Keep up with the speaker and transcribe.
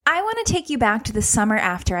want to take you back to the summer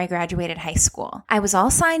after I graduated high school. I was all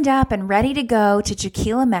signed up and ready to go to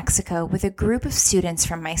Tequila, Mexico with a group of students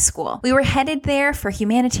from my school. We were headed there for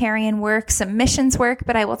humanitarian work, some missions work,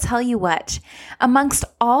 but I will tell you what, amongst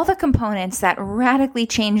all the components that radically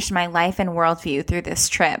changed my life and worldview through this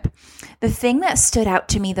trip, the thing that stood out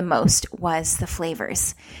to me the most was the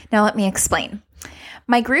flavors. Now let me explain.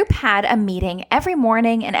 My group had a meeting every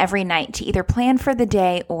morning and every night to either plan for the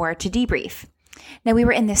day or to debrief. Now, we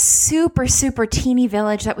were in this super, super teeny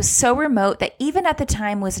village that was so remote that even at the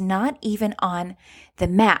time was not even on the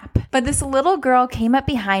map. But this little girl came up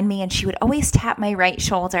behind me and she would always tap my right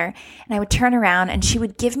shoulder, and I would turn around and she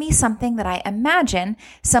would give me something that I imagine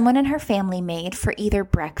someone in her family made for either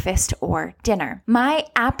breakfast or dinner. My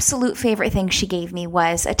absolute favorite thing she gave me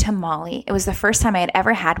was a tamale. It was the first time I had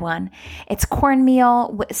ever had one. It's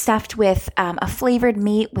cornmeal stuffed with a flavored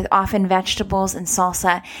meat with often vegetables and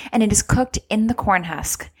salsa, and it is cooked in the corn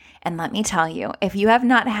husk. And let me tell you, if you have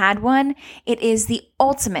not had one, it is the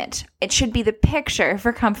ultimate. It should be the picture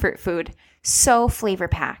for comfort food. So flavor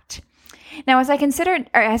packed. Now, as I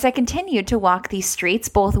continued to walk these streets,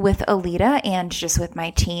 both with Alita and just with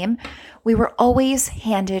my team, we were always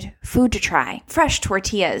handed food to try. Fresh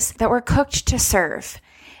tortillas that were cooked to serve.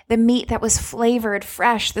 The meat that was flavored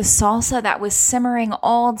fresh, the salsa that was simmering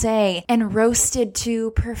all day and roasted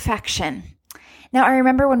to perfection. Now, I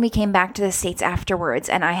remember when we came back to the States afterwards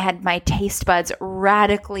and I had my taste buds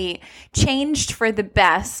radically changed for the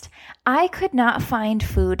best, I could not find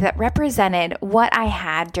food that represented what I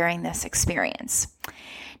had during this experience.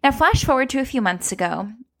 Now, flash forward to a few months ago.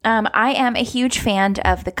 I am a huge fan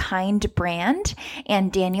of the Kind brand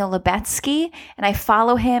and Daniel Lubetzky, and I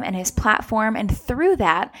follow him and his platform. And through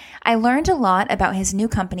that, I learned a lot about his new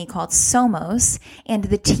company called Somos and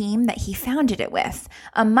the team that he founded it with.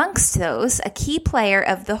 Amongst those, a key player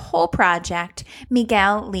of the whole project,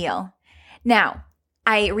 Miguel, Leal. Now,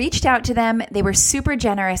 I reached out to them. They were super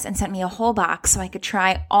generous and sent me a whole box so I could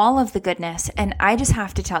try all of the goodness. And I just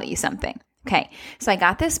have to tell you something. Okay, so I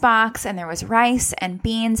got this box and there was rice and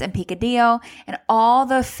beans and picadillo and all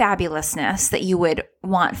the fabulousness that you would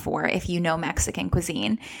want for if you know Mexican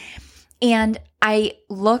cuisine. And I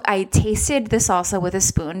tasted the salsa with a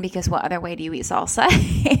spoon because what other way do you eat salsa?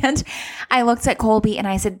 And I looked at Colby and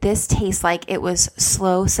I said, this tastes like it was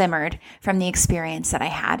slow simmered from the experience that I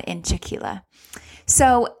had in Tequila.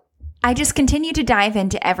 So I just continued to dive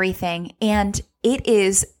into everything, and it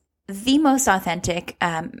is the most authentic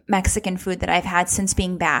Mexican food that I've had since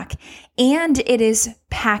being back. And it is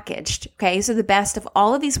packaged. Okay. So the best of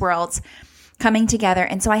all of these worlds coming together.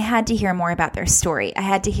 And so I had to hear more about their story. I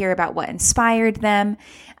had to hear about what inspired them,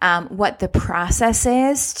 what the process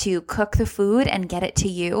is to cook the food and get it to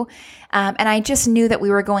you. And I just knew that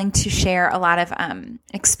we were going to share a lot of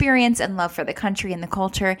experience and love for the country and the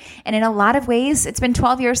culture. And in a lot of ways, it's been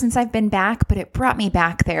 12 years since I've been back, but it brought me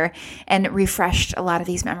back there and refreshed a lot of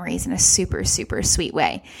these memories in a super, super sweet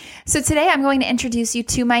way. So today I'm going to introduce you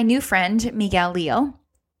to my new friend, Miguel Leal,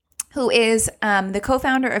 who is the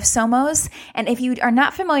co-founder of Somos. And if you are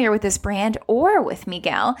not familiar with this brand or with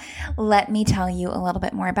Miguel, let me tell you a little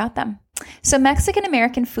bit more about them. So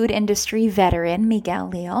Mexican-American food industry veteran Miguel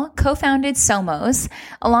Leal co-founded Somos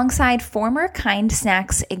alongside former Kind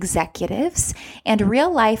Snacks executives and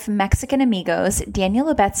real-life Mexican amigos Daniel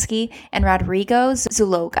Lubetzky and Rodrigo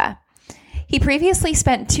Zuluaga. He previously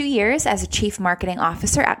spent 2 years as a chief marketing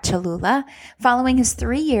officer at Cholula, following his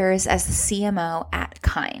 3 years as the CMO at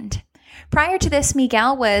Kind. Prior to this,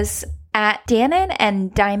 Miguel was at Dannon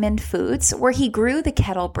and Diamond Foods, where he grew the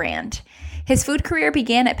Kettle brand. His food career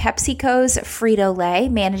began at PepsiCo's Frito-Lay,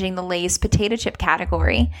 managing the Lay's potato chip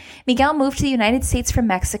category. Miguel moved to the United States from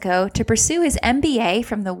Mexico to pursue his MBA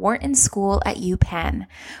from the Wharton School at UPenn.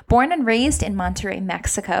 Born and raised in Monterrey,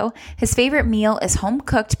 Mexico, his favorite meal is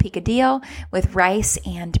home-cooked picadillo with rice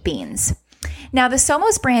and beans. Now, the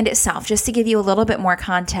Somos brand itself, just to give you a little bit more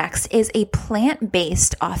context, is a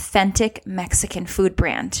plant-based, authentic Mexican food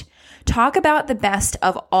brand. Talk about the best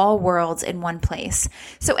of all worlds in one place.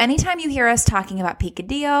 So anytime you hear us talking about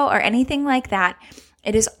picadillo or anything like that,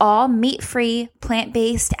 it is all meat-free,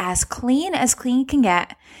 plant-based, as clean can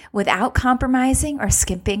get, without compromising or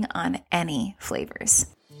skimping on any flavors.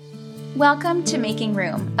 Welcome to Making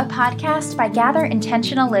Room, a podcast by Gather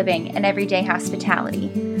Intentional Living and Everyday Hospitality.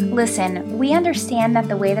 Listen, we understand that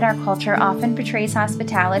the way that our culture often portrays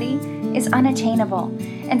hospitality is unattainable,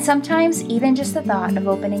 and sometimes even just the thought of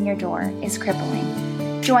opening your door is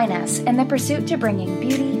crippling. Join us in the pursuit to bringing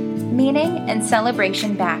beauty, meaning, and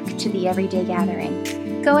celebration back to the everyday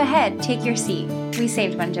gathering. Go ahead, take your seat. We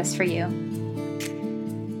saved one just for you.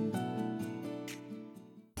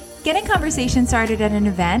 Getting conversation started at an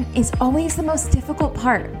event is always the most difficult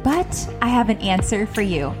part, but I have an answer for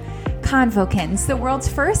you. Convokins, the world's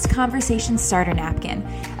first conversation starter napkin.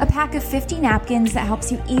 A pack of 50 napkins that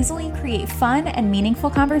helps you easily create fun and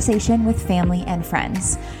meaningful conversation with family and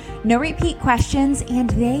friends. No repeat questions,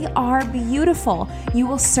 and they are beautiful. You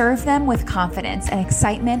will serve them with confidence and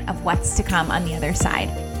excitement of what's to come on the other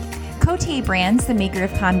side. Cotier Brands, the maker of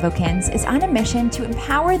Convokins, is on a mission to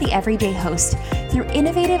empower the everyday host through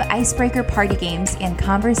innovative icebreaker party games and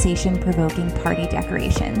conversation-provoking party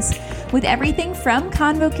decorations. With everything from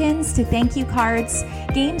Convokins to thank you cards,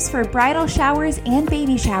 games for bridal showers and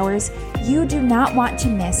baby showers, you do not want to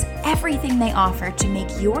miss everything they offer to make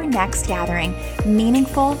your next gathering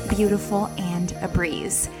meaningful, beautiful, and a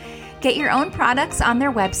breeze. Get your own products on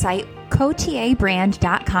their website,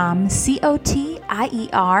 cotierbrand.com,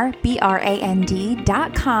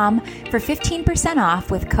 cotierbrand.com for 15%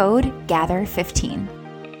 off with code GATHER15.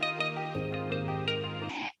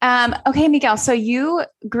 Okay, Miguel, so you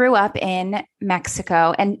grew up in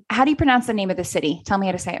Mexico, and how do you pronounce the name of the city? Tell me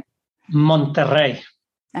how to say it. Monterrey.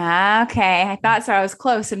 Okay, I thought so. I was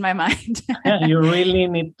close in my mind. Yeah, you really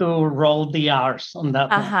need to roll the R's on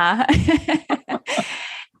that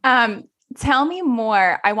one. Tell me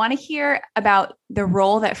more. I want to hear about the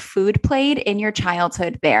role that food played in your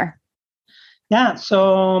childhood there. Yeah,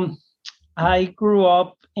 so I grew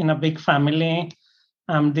up in a big family.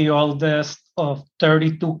 I'm the oldest of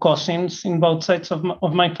 32 cousins in both sides of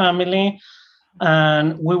my family.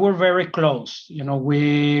 And we were very close. You know,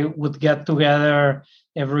 we would get together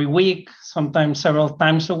every week, sometimes several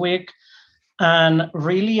times a week. And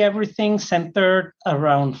really everything centered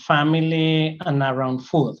around family and around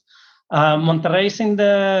food. Monterrey is in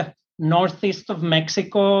the northeast of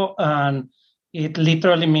Mexico, and it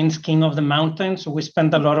literally means king of the mountains. So we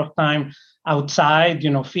spend a lot of time outside,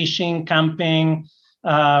 fishing, camping,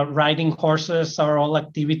 riding horses are all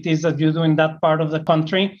activities that you do in that part of the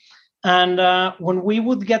country. And when we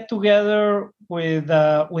would get together with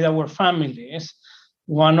our families,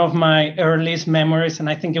 one of my earliest memories, and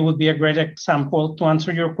I think it would be a great example to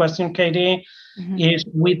answer your question, Katie, is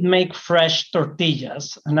we'd make fresh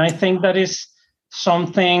tortillas. And I think that is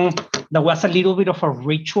something that was a little bit of a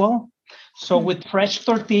ritual. So with fresh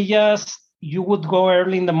tortillas, you would go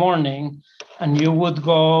early in the morning and you would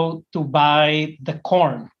go to buy the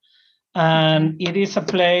corn. And it is a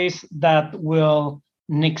place that will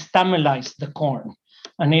nixtamalize the corn.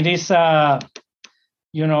 And it is a,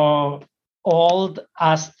 old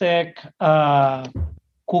Aztec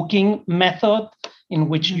cooking method in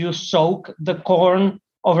which you soak the corn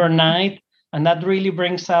overnight, and that really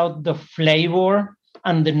brings out the flavor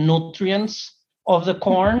and the nutrients of the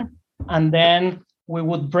corn. And then we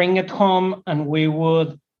would bring it home and we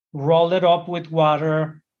would roll it up with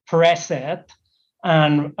water, press it,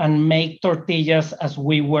 and make tortillas as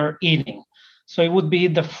we were eating. So it would be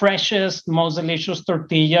the freshest, most delicious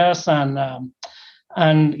tortillas, and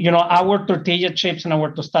our tortilla chips and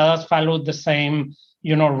our tostadas followed the same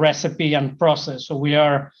recipe and process. So we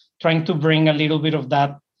are trying to bring a little bit of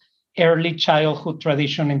that early childhood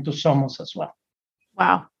tradition into Somos as well.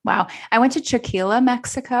 Wow. I went to Choquila,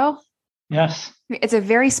 Mexico. Yes. It's a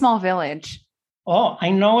very small village. Oh, I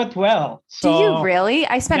know it well. So, do you really?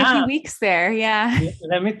 I spent a few weeks there. Yeah.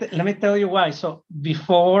 Let me tell you why. So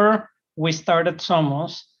before we started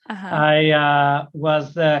Somos, I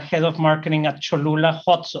was the head of marketing at Cholula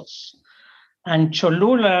Hot Sauce. And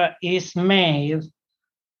Cholula is made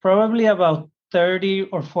probably about 30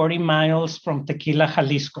 or 40 miles from Tequila,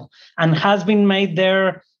 Jalisco, and has been made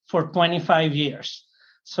there for 25 years.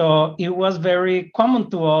 So it was very common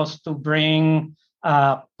to us to bring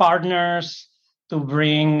partners, to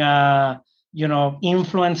bring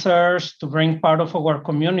influencers, to bring part of our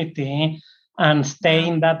community and stay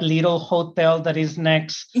in that little hotel that is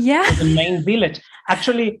next to the main village.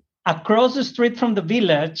 Actually, across the street from the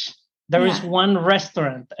village, there is one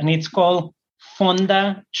restaurant, and it's called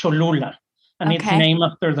Fonda Cholula, and it's named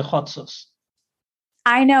after the hot sauce.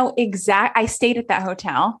 I know I stayed at that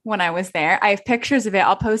hotel when I was there. I have pictures of it.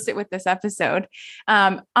 I'll post it with this episode.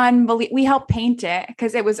 We helped paint it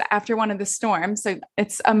because it was after one of the storms. So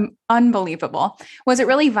it's unbelievable. Was it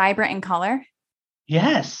really vibrant in color?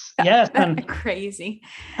 Yes. That's crazy.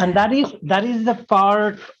 And that is the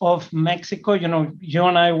part of Mexico. You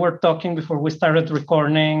and I were talking before we started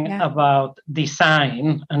recording about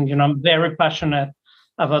design. And, I'm very passionate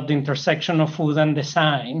about the intersection of food and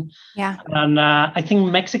design. Yeah. And I think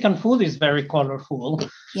Mexican food is very colorful.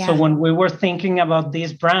 Yeah. So when we were thinking about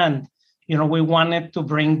this brand, we wanted to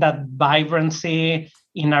bring that vibrancy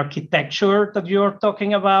in architecture that you're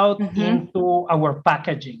talking about into our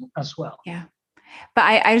packaging as well. Yeah. But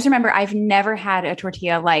I just remember I've never had a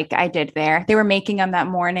tortilla like I did there. They were making them that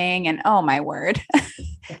morning and oh my word.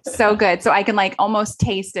 So good. So I can like almost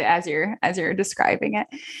taste it as you're describing it.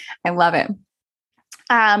 I love it.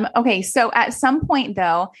 Okay, so at some point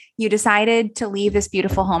though, you decided to leave this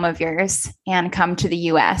beautiful home of yours and come to the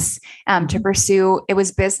US to pursue it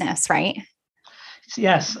was business, right?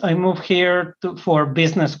 Yes, I moved here for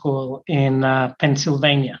business school in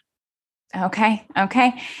Pennsylvania. Okay,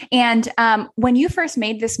 okay. And when you first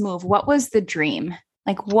made this move, what was the dream?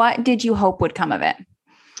 Like, what did you hope would come of it?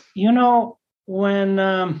 You know, when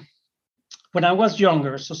I was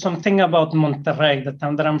younger, so something about Monterrey, the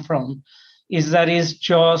town that I'm from, is that it's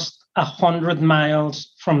just 100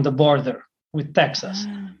 miles from the border with Texas.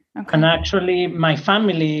 Okay. And actually, my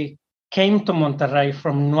family came to Monterrey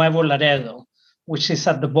from Nuevo Laredo, which is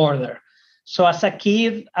at the border. So as a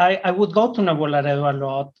kid, I would go to Nuevo Laredo a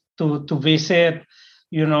lot to visit,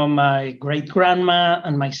 my great grandma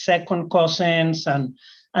and my second cousins and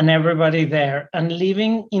everybody there. And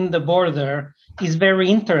living in the border is very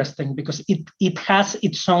interesting because it has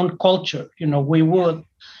its own culture. We would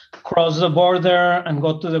cross the border and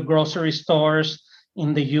go to the grocery stores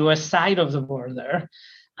in the US side of the border.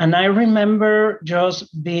 And I remember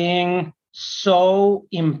just being so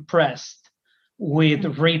impressed with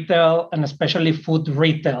retail and especially food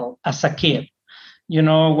retail as a kid.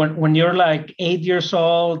 When you're like 8 years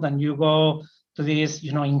old and you go to this,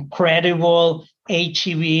 incredible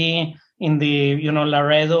HEB in the,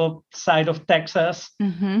 Laredo side of Texas,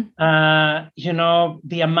 the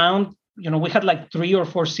amount, we had like 3 or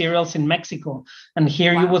 4 cereals in Mexico, and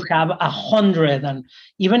here you would have 100, and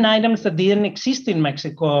even items that didn't exist in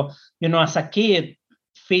Mexico, as a kid,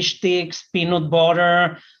 fish sticks, peanut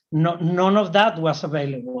butter, none of that was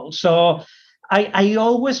available. So I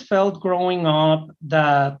always felt growing up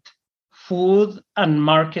that food and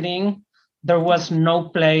marketing, there was no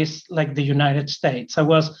place like the United States. I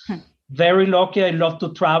was very lucky. I love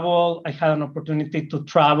to travel. I had an opportunity to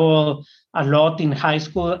travel a lot in high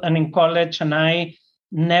school and in college, and I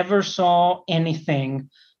never saw anything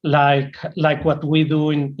like what we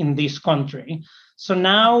do in this country. So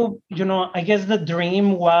now, I guess the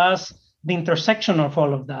dream was the intersection of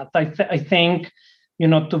all of that. I think,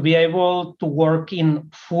 to be able to work in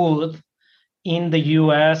food in the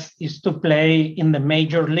US is to play in the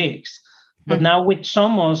major leagues. But now with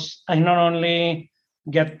Somos, I not only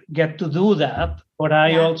get to do that, but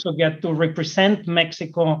I also get to represent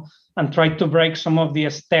Mexico and try to break some of the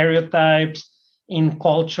stereotypes in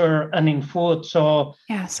culture and in food. So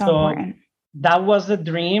important. That was the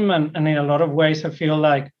dream. And in a lot of ways, I feel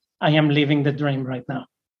like I am living the dream right now.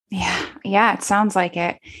 Yeah, it sounds like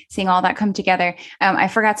it. Seeing all that come together. I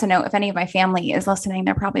forgot to note if any of my family is listening,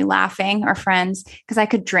 they're probably laughing or friends because I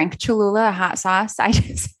could drink Cholula, a hot sauce.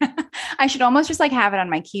 I should almost just like have it on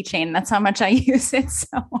my keychain. That's how much I use it.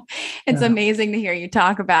 So it's amazing to hear you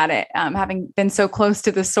talk about it, having been so close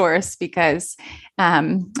to the source because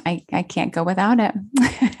I can't go without it.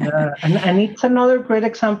 And it's another great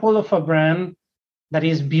example of a brand that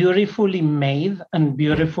is beautifully made and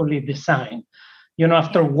beautifully designed.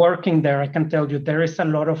 After working there, I can tell you there is a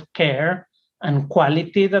lot of care and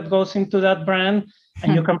quality that goes into that brand.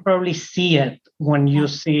 And you can probably see it when you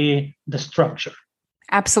see the structure.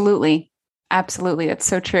 Absolutely. Absolutely. That's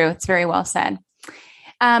so true. It's very well said.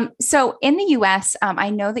 So in the US,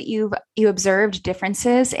 I know that you observed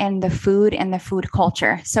differences in the food and the food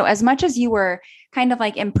culture. So as much as you were kind of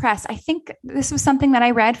like impressed, I think this was something that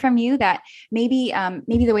I read from you that maybe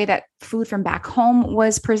the way that food from back home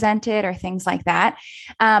was presented or things like that.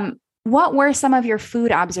 What were some of your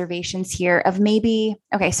food observations here of maybe,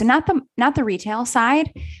 okay, so not the retail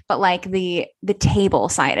side, but like the table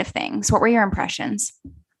side of things? What were your impressions?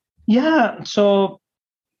 Yeah. So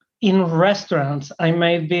in restaurants, I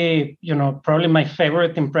made probably my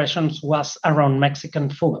favorite impressions was around Mexican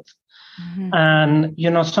food. And,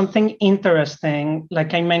 something interesting,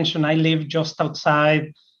 like I mentioned, I live just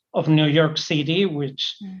outside of New York City,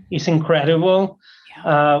 which is incredible.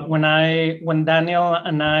 When Daniel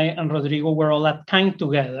and I and Rodrigo were all at Kind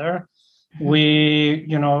together,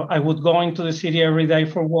 I would go into the city every day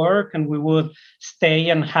for work and we would stay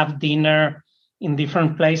and have dinner in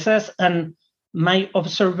different places. And my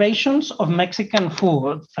observations of Mexican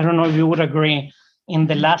food, I don't know if you would agree, in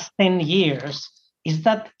the last 10 years is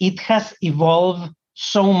that it has evolved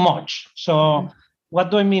so much. So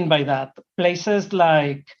what do I mean by that? Places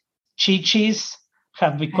like Chichis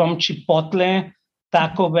have become Chipotle,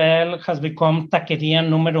 Taco Bell has become Taqueria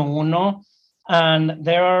Número Uno, and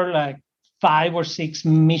there are like 5 or 6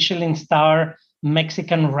 Michelin star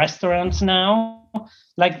Mexican restaurants now.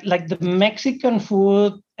 Like the Mexican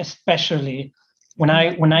food especially when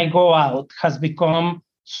I go out has become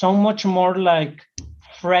so much more like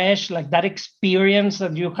fresh, like that experience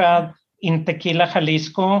that you had in Tequila,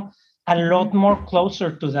 Jalisco, a lot more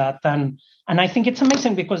closer to that. And I think it's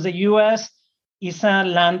amazing because the US is a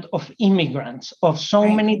land of immigrants, of so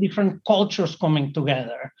many different cultures coming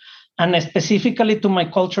together. And specifically to my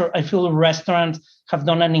culture, I feel restaurants have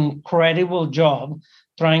done an incredible job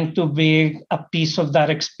trying to bring a piece of that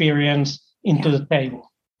experience into the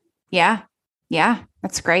table. Yeah. Yeah.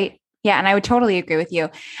 That's great. Yeah. And I would totally agree with you.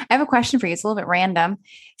 I have a question for you. It's a little bit random.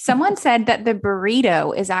 Someone said that the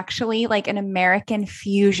burrito is actually like an American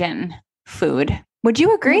fusion food. Would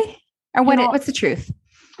you agree? Or what's the truth?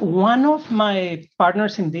 One of my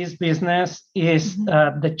partners in this business is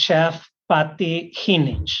the chef, Patty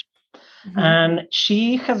Hinich. And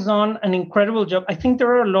she has done an incredible job. I think there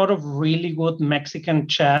are a lot of really good Mexican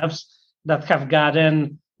chefs that have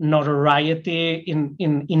gotten notoriety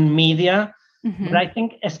in media. But I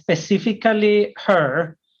think specifically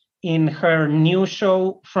her, in her new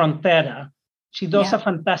show, Frontera, she does a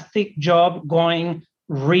fantastic job going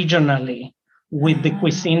regionally with the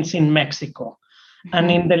cuisines in Mexico.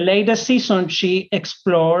 And in the latest season, she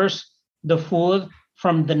explores the food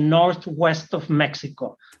from the northwest of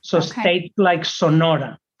Mexico. So states like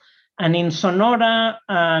Sonora. And in Sonora,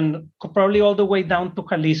 and probably all the way down to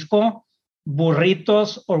Jalisco,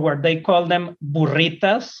 burritos, or what they call them,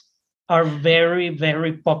 burritas, are very,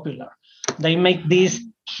 very popular. They make these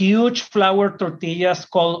huge flour tortillas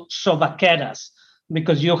called sobaqueras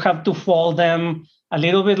because you have to fold them a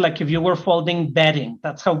little bit like if you were folding bedding.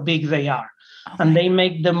 That's how big they are. And they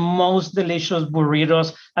make the most delicious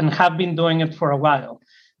burritos and have been doing it for a while.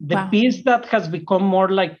 The piece that has become more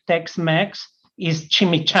like Tex-Mex is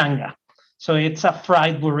chimichanga. So it's a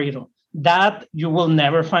fried burrito. That you will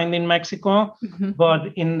never find in Mexico, but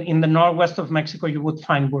in the northwest of Mexico, you would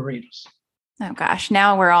find burritos. Oh gosh,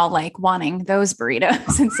 now we're all like wanting those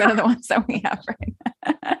burritos instead of the ones that we have right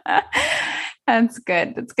now. That's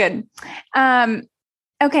good. That's good.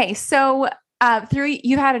 Okay, so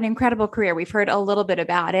you've had an incredible career. We've heard a little bit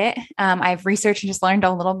about it. I've researched and just learned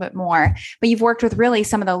a little bit more, but you've worked with really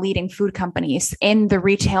some of the leading food companies in the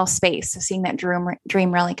retail space. So seeing that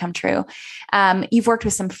dream really come true. You've worked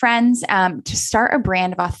with some friends to start a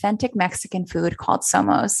brand of authentic Mexican food called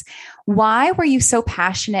Somos. Why were you so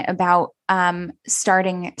passionate about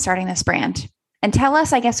starting this brand? And tell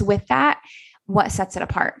us, I guess, with that, what sets it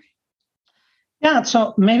apart? Yeah,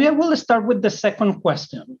 so maybe I will start with the second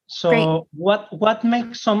question. So Great. what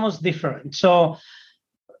makes Somos different? So,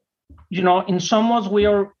 in Somos, we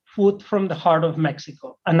are food from the heart of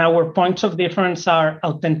Mexico. And our points of difference are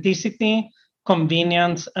authenticity,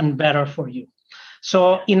 convenience, and better for you.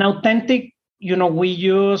 So in authentic, we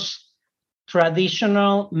use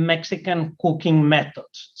traditional Mexican cooking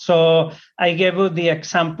methods. So I gave you the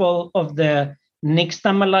example of the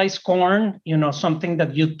nixtamalized corn, something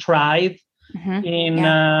that you tried in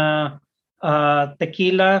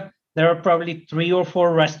Tequila. There are probably 3 or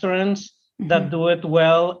 4 restaurants that do it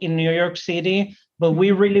well in New York City, but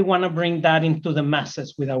we really want to bring that into the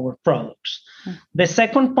masses with our products. The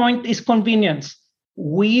second point is convenience.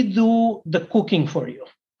 We do the cooking for you.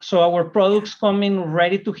 So our products come in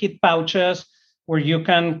ready to heat pouches where you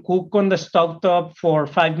can cook on the stovetop for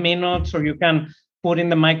 5 minutes, or you can put in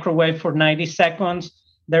the microwave for 90 seconds.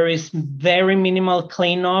 There is very minimal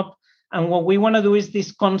cleanup. And what we want to do is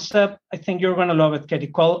this concept, I think you're going to love it, Katie,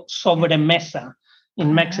 called sobremesa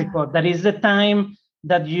in Mexico. That is the time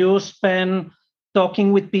that you spend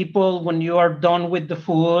talking with people when you are done with the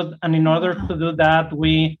food. And in order to do that,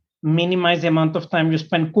 we minimize the amount of time you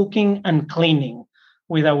spend cooking and cleaning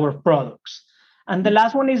with our products. And the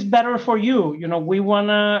last one is better for you. We want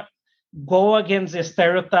to go against the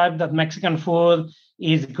stereotype that Mexican food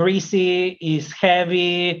is greasy, is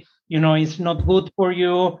heavy, is not good for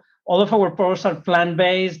you. All of our products are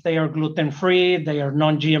plant-based, they are gluten-free, they are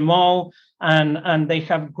non-GMO, and they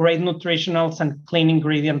have great nutritionals and clean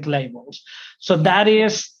ingredient labels. So that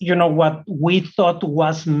is, what we thought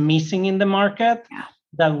was missing in the market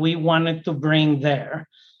that we wanted to bring there.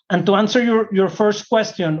 And to answer your first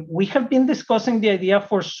question, we have been discussing the idea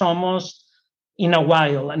for Somos in a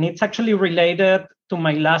while, and it's actually related to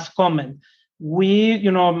my last comment. We,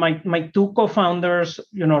 my 2 co-founders,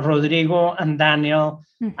 Rodrigo and Daniel,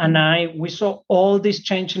 and we saw all this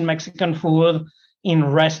change in Mexican food in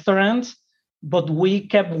restaurants, but we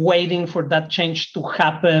kept waiting for that change to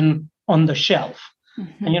happen on the shelf.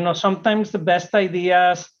 And, sometimes the best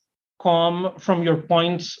ideas come from your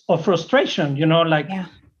points of frustration,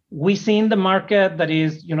 we see in the market that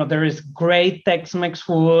is, there is great Tex-Mex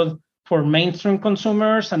food for mainstream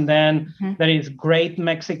consumers, and then there is great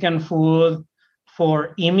Mexican food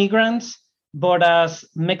for immigrants. But as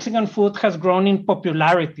Mexican food has grown in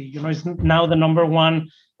popularity, it's now the number one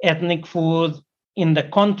ethnic food in the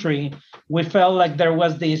country, we felt like there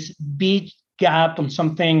was this big gap on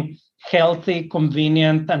something healthy,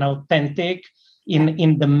 convenient, and authentic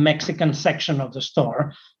in the Mexican section of the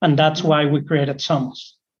store. And that's why we created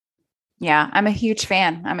Somos. Yeah, I'm a huge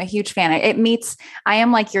fan. I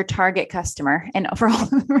am like your target customer, and for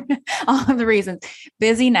all of the reasons: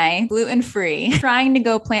 busy night, gluten-free, trying to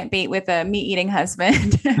go plant-based with a meat-eating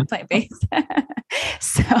husband, plant-based.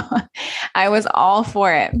 So I was all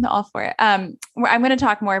for it. I'm going to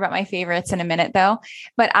talk more about my favorites in a minute though,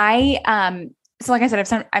 but so like I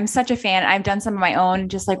said, I'm such a fan. I've done some of my own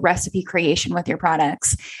just like recipe creation with your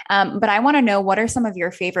products. But I want to know, what are some of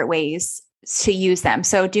your favorite ways to use them?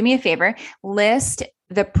 So do me a favor, list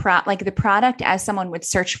the product as someone would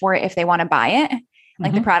search for it if they want to buy it,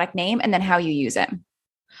 like the product name, and then how you use it.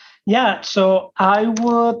 Yeah. So I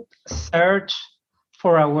would search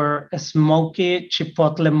for our smoky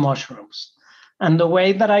chipotle mushrooms. And the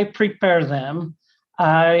way that I prepare them,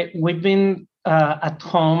 we've been at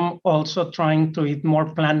home also trying to eat more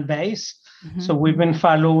plant-based. So we've been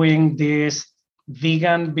following this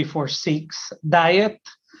vegan before 6 diet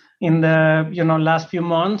in the last few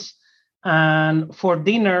months. And for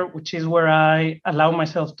dinner, which is where I allow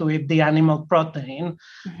myself to eat the animal protein,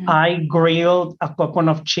 I grilled a couple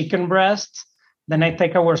of chicken breasts. Then I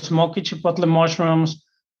take our smoky chipotle mushrooms,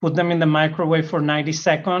 put them in the microwave for 90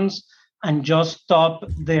 seconds, and just top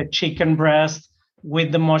the chicken breast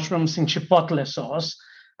with the mushrooms in chipotle sauce.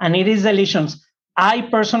 And it is delicious. I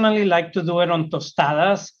personally like to do it on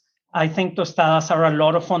tostadas. I think tostadas are a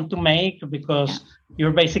lot of fun to make because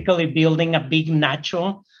you're basically building a big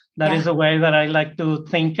nacho. That is the way that I like to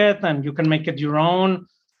think it. And you can make it your own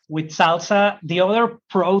with salsa. The other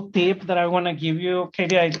pro tip that I want to give you,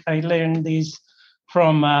 Katie, I learned this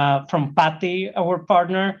from Patty, our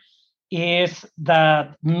partner, is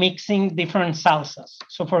that mixing different salsas.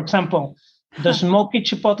 So for example, the smoky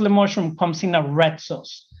chipotle mushroom comes in a red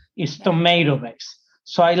sauce. It's tomato based.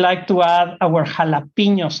 So I like to add our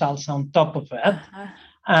jalapeno salsa on top of it,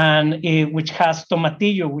 and which has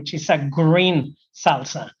tomatillo, which is a green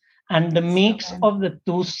salsa. And the mix of the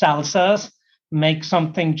two salsas makes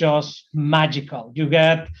something just magical. You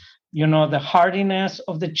get, the hardiness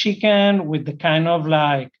of the chicken with the kind of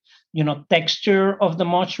like, texture of the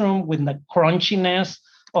mushroom with the crunchiness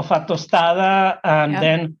of a tostada, and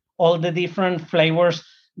then all the different flavors,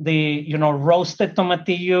 the, roasted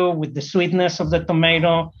tomatillo with the sweetness of the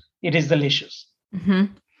tomato. It is delicious.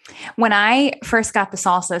 When I first got the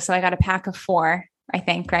salsa, so I got a pack of 4, I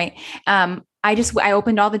think, right? I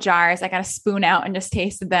opened all the jars. I got a spoon out and just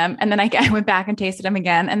tasted them. And then I went back and tasted them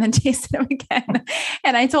again and then tasted them again.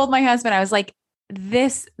 And I told my husband, I was like,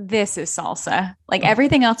 this is salsa. Like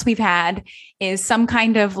everything else we've had is some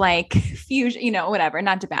kind of like fusion, whatever,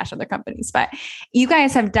 not to bash other companies, but you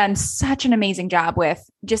guys have done such an amazing job with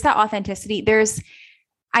just that authenticity.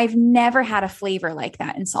 I've never had a flavor like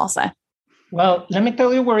that in salsa. Well, let me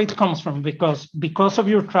tell you where it comes from, because of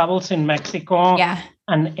your travels in Mexico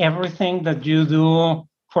and everything that you do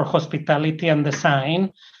for hospitality and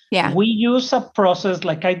design, we use a process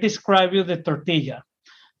like I described you the tortilla.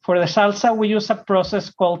 For the salsa, we use a process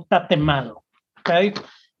called tatemado, okay?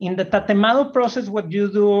 In the tatemado process, what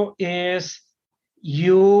you do is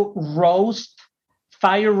you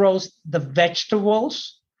fire roast the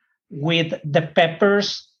vegetables with the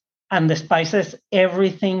peppers and the spices,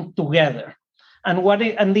 everything together.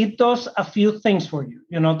 And it does a few things for you.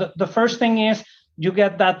 The first thing is you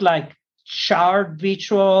get that like charred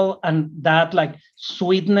visual and that like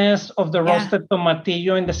sweetness of the roasted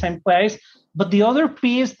tomatillo in the same place. But the other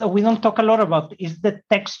piece that we don't talk a lot about is the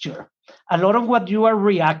texture. A lot of what you are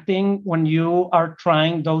reacting when you are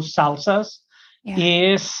trying those salsas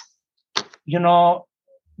is,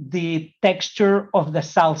 the texture of the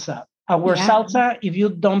salsa. Our salsa, if you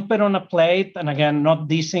dump it on a plate, and again, not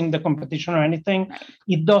dissing the competition or anything,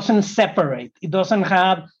 it doesn't separate. It doesn't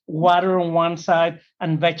have water on one side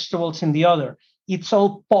and vegetables in the other. It's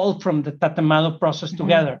all pulled from the tatemado process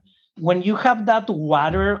together. When you have that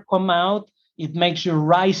water come out, it makes your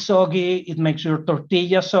rice soggy. It makes your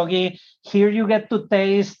tortilla soggy. Here you get to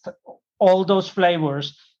taste all those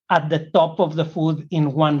flavors at the top of the food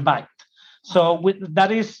in one bite. So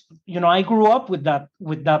that is, I grew up with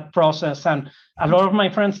that process, and a lot of my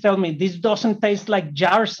friends tell me this doesn't taste like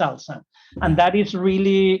jar salsa, and that is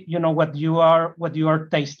really, what you are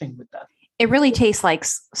tasting with that. It really tastes like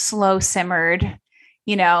slow simmered,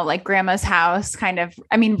 like grandma's house kind of.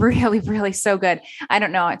 I mean, really, really so good. I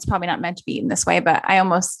don't know. It's probably not meant to be eaten this way, but I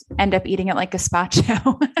almost end up eating it like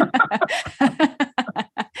gazpacho.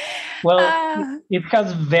 Well, it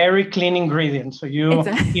has very clean ingredients. So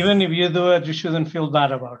even if you do it, you shouldn't feel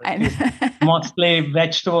bad about it. It's mostly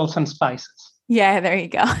vegetables and spices. Yeah, there you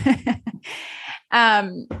go.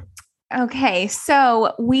 Okay,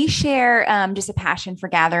 so we share just a passion for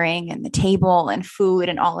gathering and the table and food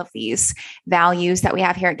and all of these values that we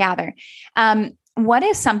have here at Gather. What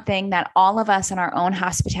is something that all of us in our own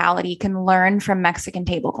hospitality can learn from Mexican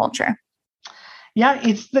table culture? Yeah,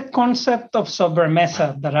 it's the concept of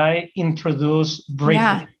sobremesa that I introduced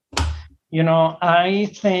briefly. Yeah.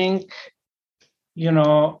 I think,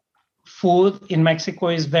 food in Mexico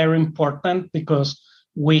is very important because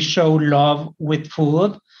we show love with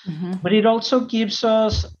food, but it also gives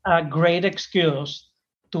us a great excuse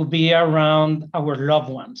to be around our loved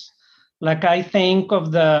ones. Like I think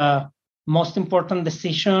of the most important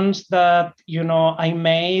decisions that, I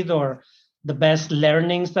made, or the best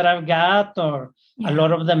learnings that I've got, or a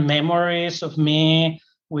lot of the memories of me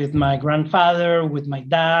with my grandfather, with my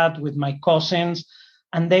dad, with my cousins,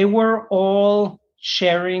 and they were all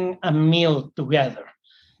sharing a meal together.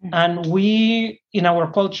 And we, in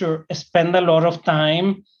our culture, spend a lot of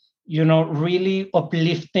time, really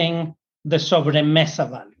uplifting the sobremesa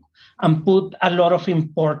value and put a lot of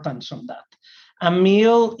importance on that. A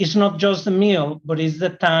meal is not just a meal, but it's the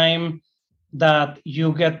time that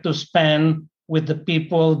you get to spend with the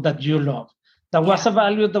people that you love. That was a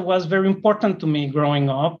value that was very important to me growing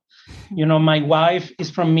up. My wife is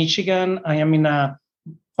from Michigan. I am in a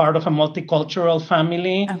part of a multicultural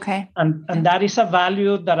family. Okay. And that is a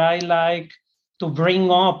value that I like to bring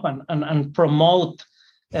up and promote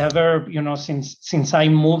ever, since I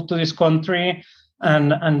moved to this country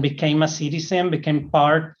and became a citizen, became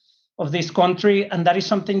part of this country. And that is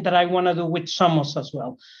something that I want to do with Somos as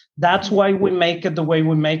well. That's why we make it the way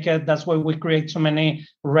we make it. That's why we create so many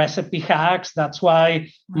recipe hacks. That's why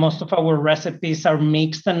most of our recipes are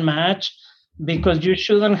mixed and matched, because you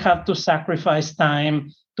shouldn't have to sacrifice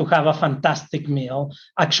time to have a fantastic meal.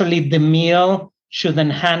 Actually, the meal should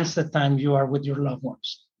enhance the time you are with your loved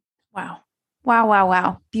ones. Wow.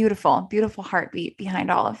 Beautiful, beautiful heartbeat behind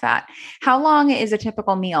all of that. How long is a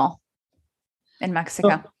typical meal in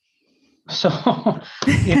Mexico? So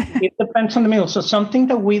it depends on the meal. So something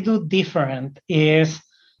that we do different is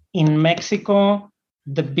in Mexico,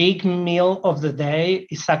 the big meal of the day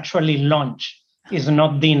is actually lunch, is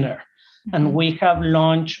not dinner. And we have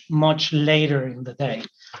lunch much later in the day.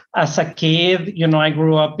 As a kid, I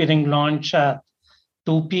grew up eating lunch at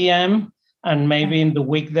 2 p.m. and maybe in the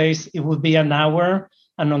weekdays, it would be an hour.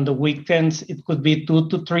 And on the weekends, it could be 2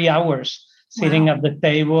 to 3 hours sitting at the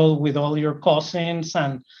table with all your cousins.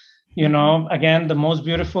 And, again, the most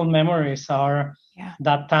beautiful memories are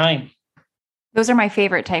that time. Those are my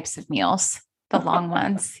favorite types of meals, the long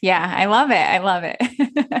ones. Yeah, I love it.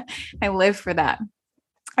 I live for that.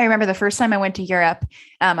 I remember the first time I went to Europe,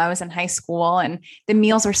 I was in high school and the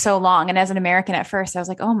meals were so long. And as an American at first, I was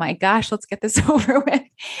like, oh my gosh, let's get this over with,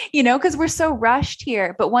 because we're so rushed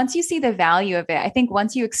here. But once you see the value of it, I think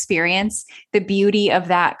once you experience the beauty of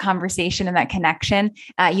that conversation and that connection,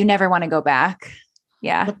 you never want to go back.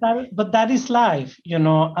 Yeah. But that is life.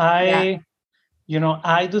 I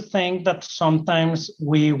do think that sometimes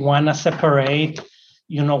we want to separate,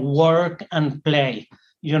 work and play,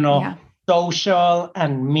 social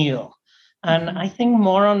and meal. And I think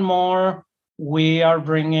more and more we are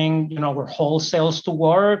bringing, our whole selves to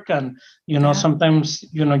work. And, sometimes,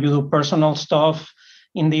 you do personal stuff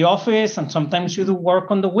in the office and sometimes you do work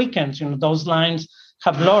on the weekends. Those lines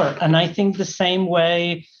have blurred. And I think the same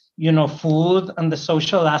way, food and the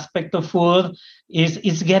social aspect of food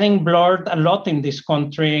is getting blurred a lot in this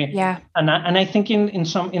country. Yeah. And I think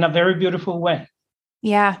in a very beautiful way.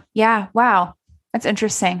 Yeah. Wow. That's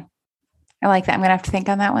interesting. I like that. I'm going to have to think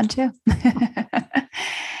on that one too.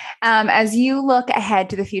 As you look ahead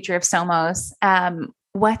to the future of Somos,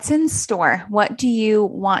 what's in store? What do you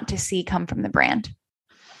want to see come from the brand?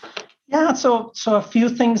 Yeah, so a few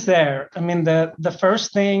things there. I mean, the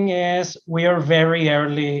first thing is we are very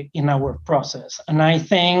early in our process. And I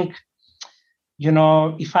think,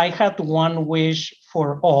 if I had one wish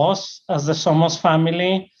for us as the Somos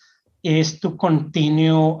family, is to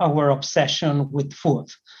continue our obsession with food.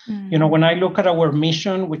 When I look at our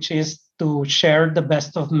mission, which is to share the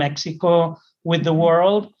best of Mexico with the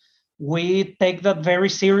world, we take that very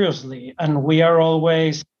seriously. And we are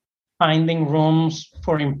always finding rooms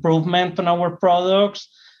for improvement on our products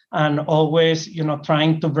and always,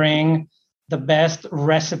 trying to bring the best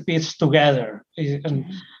recipes together.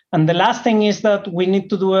 And the last thing is that we need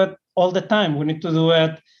to do it all the time. We need to do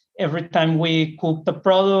it every time we cook the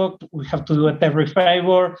product. We have to do it every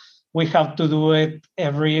flavor. We have to do it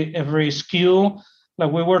every SKU.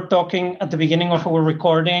 Like we were talking at the beginning of our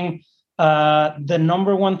recording, the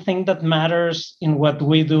number one thing that matters in what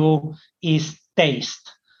we do is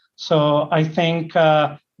taste. So I think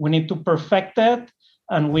we need to perfect it,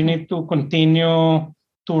 and we need to continue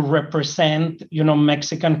to represent,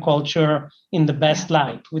 Mexican culture in the best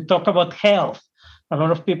light. We talk about health. A lot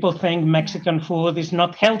of people think Mexican food is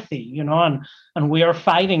not healthy, and we are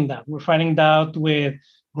fighting that. We're fighting that with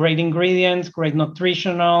great ingredients, great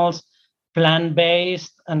nutritionals,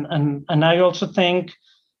 plant-based, and I also think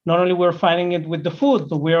not only we're fighting it with the food,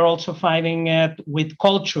 but we're also fighting it with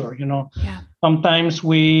culture. Sometimes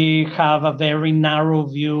we have a very narrow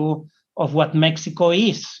view of what Mexico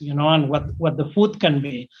is, and what the food can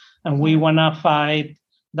be, and we want to fight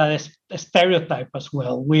that stereotype as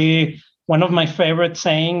well. One of my favorite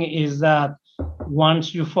saying is that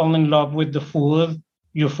once you fall in love with the food,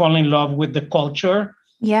 you fall in love with the culture.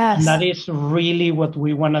 Yes. And that is really what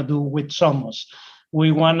we want to do with Somos.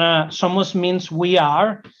 Somos means we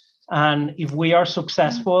are. And if we are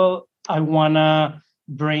successful, I want to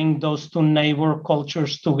bring those two neighbor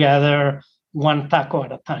cultures together, one taco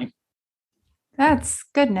at a time. That's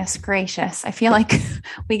goodness gracious. I feel like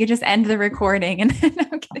we could just end the recording. And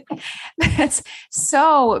that's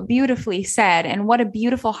so beautifully said. And what a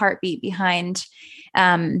beautiful heartbeat behind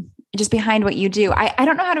behind what you do. I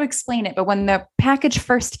don't know how to explain it, but when the package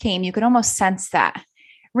first came, you could almost sense that.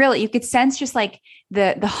 Really, you could sense just like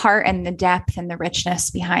the heart and the depth and the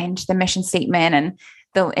richness behind the mission statement and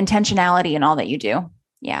the intentionality and all that you do.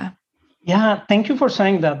 Yeah. Yeah. Thank you for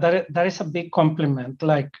saying that. That is a big compliment.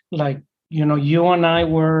 Like, you and I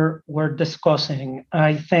were discussing.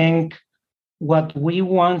 I think what we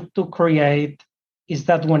want to create is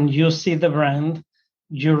that when you see the brand,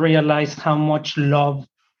 you realize how much love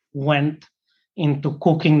went into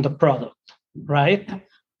cooking the product, right? Yeah.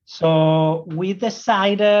 So we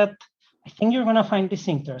decided, I think you're going to find this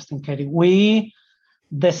interesting, Katie. We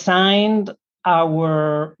designed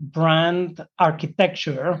our brand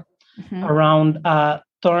architecture around a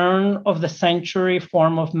turn of the century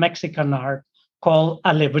form of Mexican art called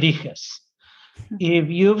alebrijes. If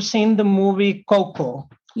you've seen the movie Coco,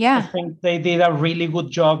 I think they did a really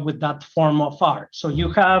good job with that form of art. So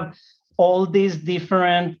you have all these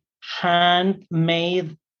different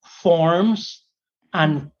handmade forms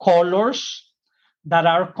and colors that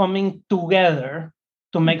are coming together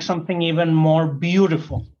to make something even more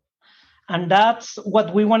beautiful. And that's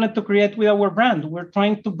what we wanted to create with our brand. We're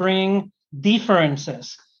trying to bring difference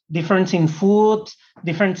in food,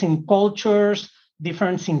 difference in cultures,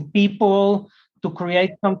 difference in people, to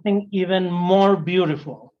create something even more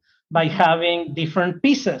beautiful by having different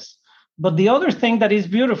pieces. But the other thing that is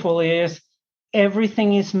beautiful is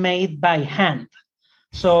everything is made by hand.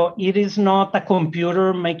 So it is not a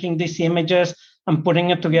computer making these images and putting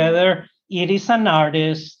it together. It is an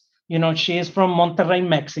artist. She is from Monterrey,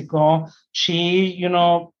 Mexico. She,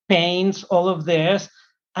 paints all of this.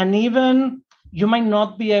 And even you might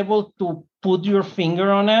not be able to put your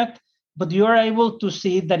finger on it, but you're able to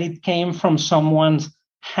see that it came from someone's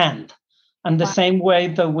hand. And the same way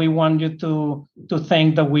that we want you to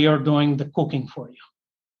think that we are doing the cooking for you.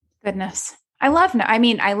 Goodness. I loved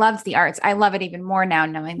the arts. I love it even more now,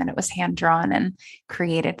 knowing that it was hand drawn and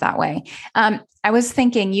created that way. I was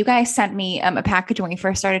thinking, you guys sent me a package when we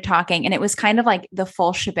first started talking, and it was kind of like the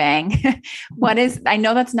full shebang. I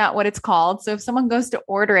know that's not what it's called. So if someone goes to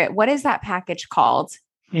order it, what is that package called?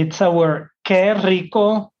 It's our Que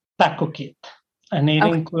Rico Taco Kit. And it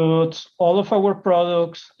includes all of our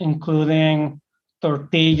products, including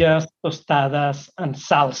tortillas, tostadas, and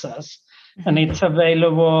salsas. And it's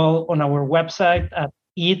available on our website at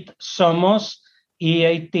eatsomos,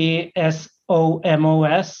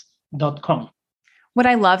 eatsomos.com. What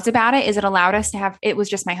I loved about it is it allowed us to have, it was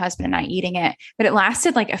just my husband and I eating it, but it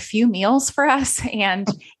lasted like a few meals for us. And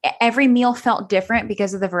every meal felt different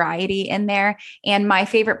because of the variety in there. And my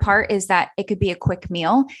favorite part is that it could be a quick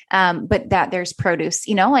meal, but that there's produce,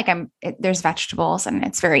 there's vegetables, and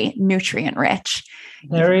it's very nutrient rich.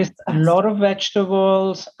 There is a lot of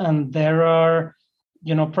vegetables, and there are,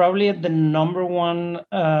 probably the number one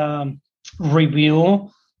review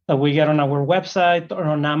that we get on our website or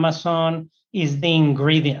on Amazon is the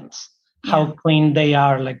ingredients, how clean they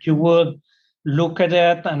are. Like you would look at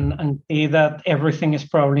it and see that everything is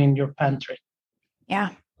probably in your pantry. Yeah,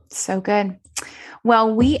 so good.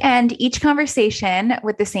 Well, we end each conversation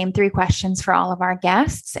with the same 3 questions for all of our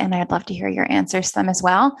guests, and I'd love to hear your answers to them as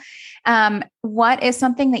well. What is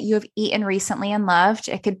something that you have eaten recently and loved?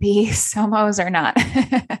 It could be Somos or not.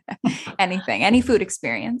 Anything, any food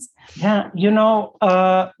experience. Yeah,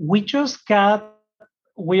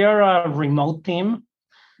 we are a remote team.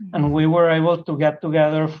 And we were able to get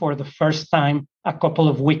together for the first time a couple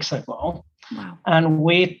of weeks ago. Wow. And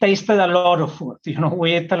we tasted a lot of food.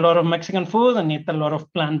 We ate a lot of Mexican food and eat a lot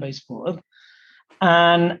of plant-based food.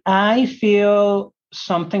 And I feel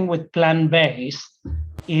something with plant-based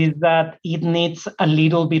is that it needs a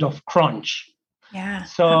little bit of crunch. Yeah.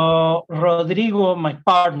 So Rodrigo, my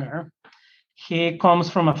partner, he comes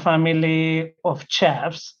from a family of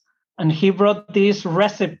chefs, and he brought this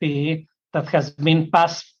recipe that has been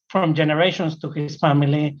passed from generations to his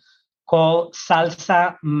family called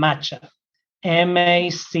salsa macha, Macha.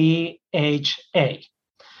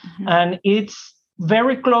 And it's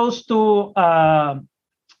very close to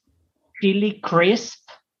chili crisp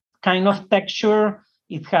kind of texture.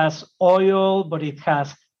 It has oil, but it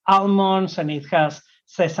has almonds and it has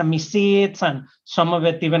sesame seeds, and some of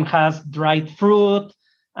it even has dried fruit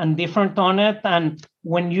and different on it. And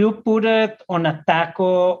when you put it on a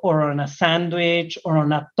taco or on a sandwich or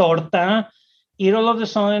on a torta, it all of a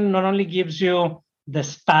sudden not only gives you the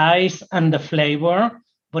spice and the flavor,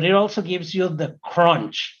 but it also gives you the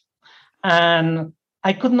crunch. And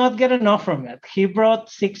I could not get enough from it. He brought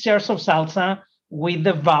 6 jars of salsa. We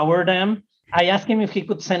devoured them. I asked him if he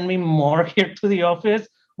could send me more here to the office.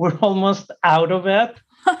 We're almost out of it.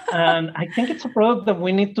 And I think it's a product that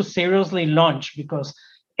we need to seriously launch because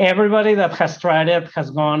everybody that has tried it has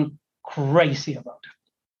gone crazy about it.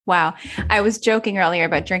 Wow. I was joking earlier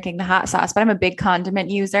about drinking the hot sauce, but I'm a big condiment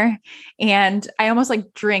user and I almost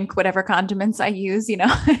like drink whatever condiments I use,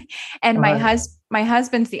 and my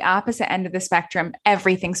husband's the opposite end of the spectrum.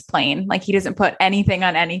 Everything's plain. Like he doesn't put anything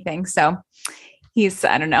on anything. So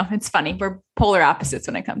I don't know. It's funny. We're polar opposites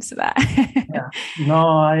when it comes to that. Yeah.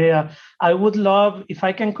 No, I would love, if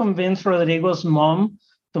I can convince Rodrigo's mom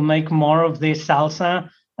to make more of this salsa,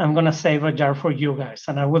 I'm going to save a jar for you guys.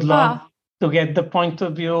 And I would love to get the point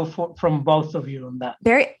of view from both of you on that.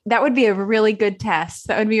 That would be a really good test.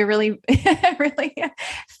 That would be a really, really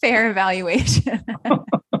fair evaluation.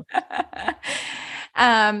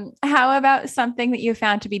 How about something that you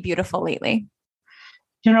found to be beautiful lately?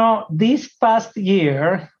 This past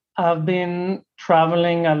year, I've been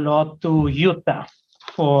traveling a lot to Utah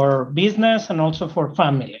for business and also for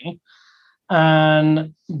family.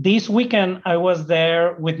 And this weekend, I was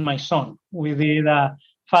there with my son. We did a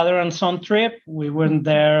father and son trip. We went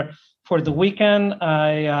there for the weekend.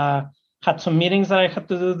 I had some meetings that I had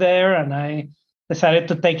to do there, and I decided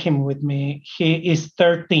to take him with me. He is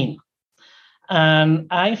 13. And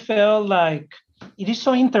I felt like it is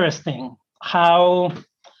so interesting how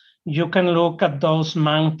you can look at those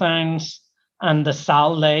mountains and the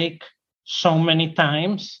Salt Lake so many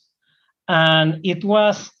times. And it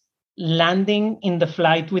was landing in the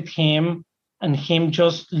flight with him and him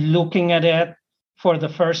just looking at it for the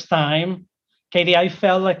first time. Katie, I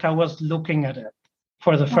felt like I was looking at it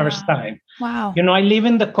for the first time. Wow. I live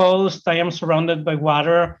in the coast. I am surrounded by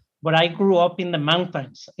water, but I grew up in the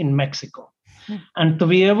mountains in Mexico. And to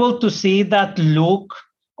be able to see that look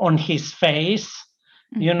on his face,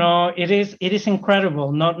 it is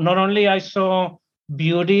incredible. Not only I saw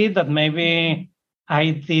beauty that maybe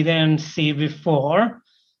I didn't see before,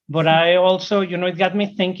 but I also, it got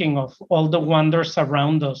me thinking of all the wonders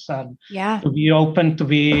around us and to be open, to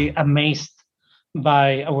be amazed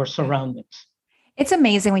by our surroundings. It's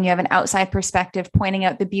amazing when you have an outside perspective pointing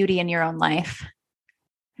out the beauty in your own life.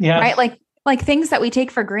 Yeah. Right? Like things that we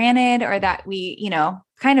take for granted or that we,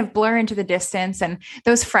 kind of blur into the distance, and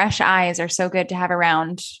those fresh eyes are so good to have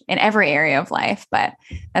around in every area of life. But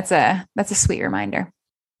that's a sweet reminder.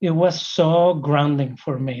 It was so grounding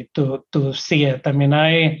for me to see it. I mean,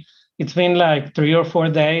 it's been like 3 or 4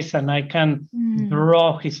 days and I can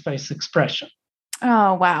draw his face expression.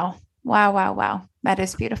 Oh, wow. Wow. That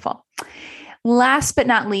is beautiful. Last but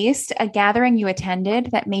not least, a gathering you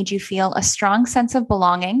attended that made you feel a strong sense of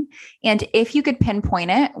belonging. And if you could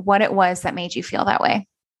pinpoint it, what it was that made you feel that way?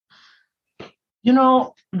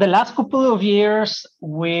 The last couple of years,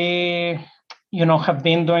 we, have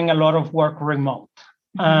been doing a lot of work remote.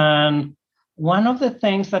 And one of the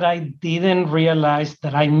things that I didn't realize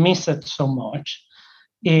that I miss it so much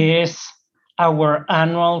is our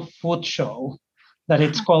annual food show that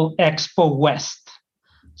it's called Expo West.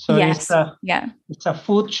 So it's a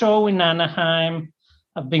food show in Anaheim.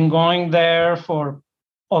 I've been going there for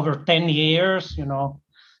over 10 years.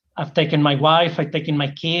 I've taken my wife, I've taken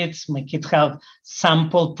my kids. My kids have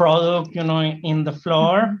sample product, in the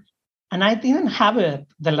floor. And I didn't have it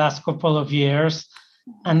the last couple of years.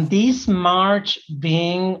 And this March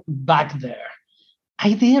being back there,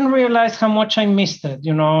 I didn't realize how much I missed it.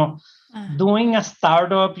 Doing a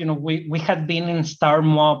startup, we had been in Star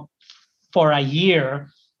Mob for a year.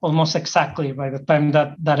 almost exactly by the time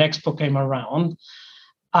that expo came around,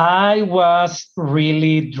 I was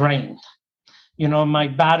really drained. My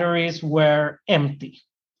batteries were empty.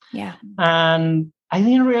 Yeah. And I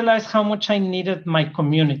didn't realize how much I needed my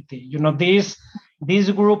community. This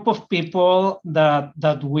group of people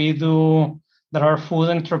that we do, that are food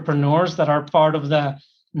entrepreneurs, that are part of the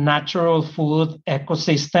natural food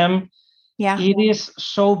ecosystem. Yeah. It is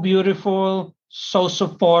so beautiful, so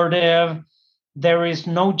supportive. There is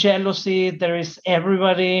no jealousy. There is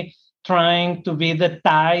everybody trying to be the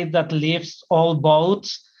tide that lifts all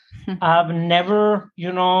boats. I've never,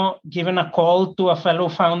 given a call to a fellow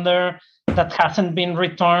founder that hasn't been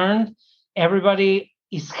returned. Everybody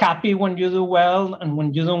is happy when you do well, and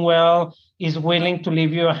when you do well, is willing to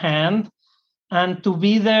leave you a hand. And to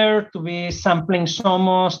be there, to be sampling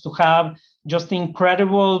Somos, to have just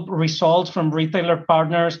incredible results from retailer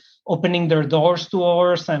partners opening their doors to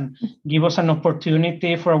us and give us an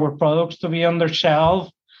opportunity for our products to be on their shelf.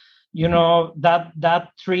 That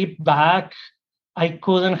trip back, I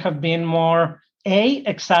couldn't have been more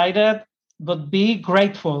excited, but B,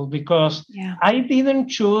 grateful, because I didn't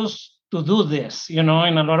choose to do this. In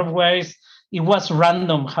a lot of ways, it was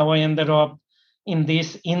random how I ended up in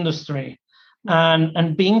this industry.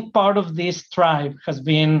 And being part of this tribe has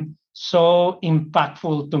been so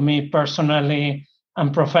impactful to me personally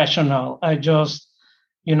and professional. I just,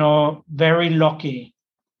 very lucky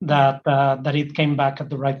that it came back at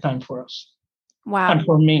the right time for us. Wow. And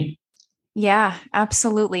for me. Yeah,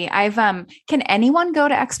 absolutely. Can anyone go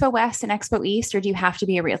to Expo West and Expo East, or do you have to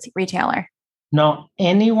be a retailer? No,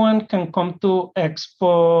 anyone can come to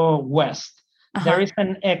Expo West. There is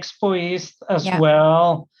an Expo East as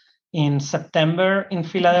well in September in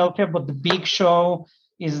Philadelphia, but the big show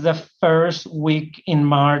is the first week in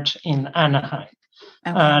March in Anaheim.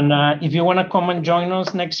 Okay. And if you want to come and join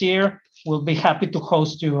us next year, we'll be happy to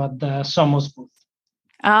host you at the Somos booth.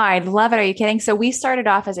 Oh, I'd love it. Are you kidding? So we started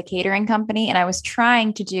off as a catering company, and I was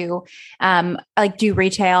trying to do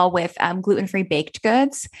retail with gluten-free baked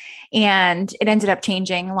goods, and it ended up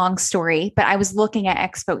changing. Long story, but I was looking at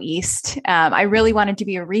Expo East. I really wanted to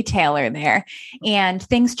be a retailer there, and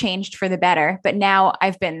things changed for the better. But now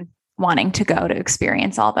I've been wanting to go to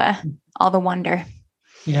experience all the wonder.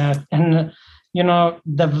 Yeah, and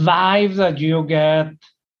the vibe that you get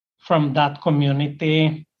from that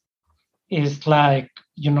community is like,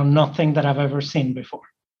 nothing that I've ever seen before.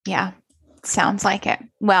 Yeah, sounds like it.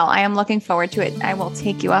 Well, I am looking forward to it. I will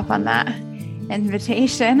take you up on that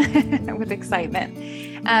invitation with excitement.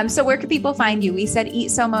 So where can people find you? We said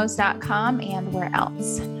eatsomos.com, and where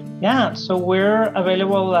else? Yeah, so we're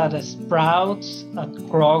available at Sprouts, at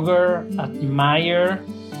Kroger, at Meijer,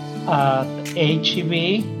 at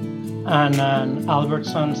H-E-B, and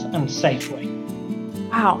Albertsons and Safeway.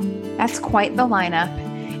 Wow, that's quite the lineup.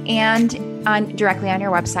 And directly on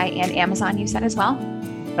your website and Amazon, you said as well?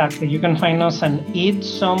 Exactly. You can find us on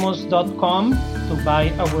eatsomos.com to buy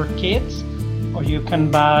our kits, or you can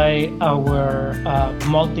buy our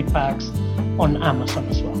multi-packs on Amazon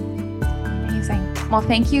as well. Amazing. Well,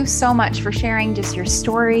 thank you so much for sharing just your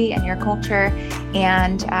story and your culture,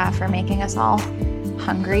 and for making us all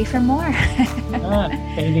hungry for more.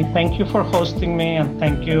 Katie, thank you for hosting me, and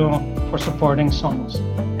thank you for supporting Somos.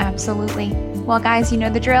 Absolutely. Well, guys, you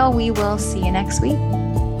know the drill. We will see you next week.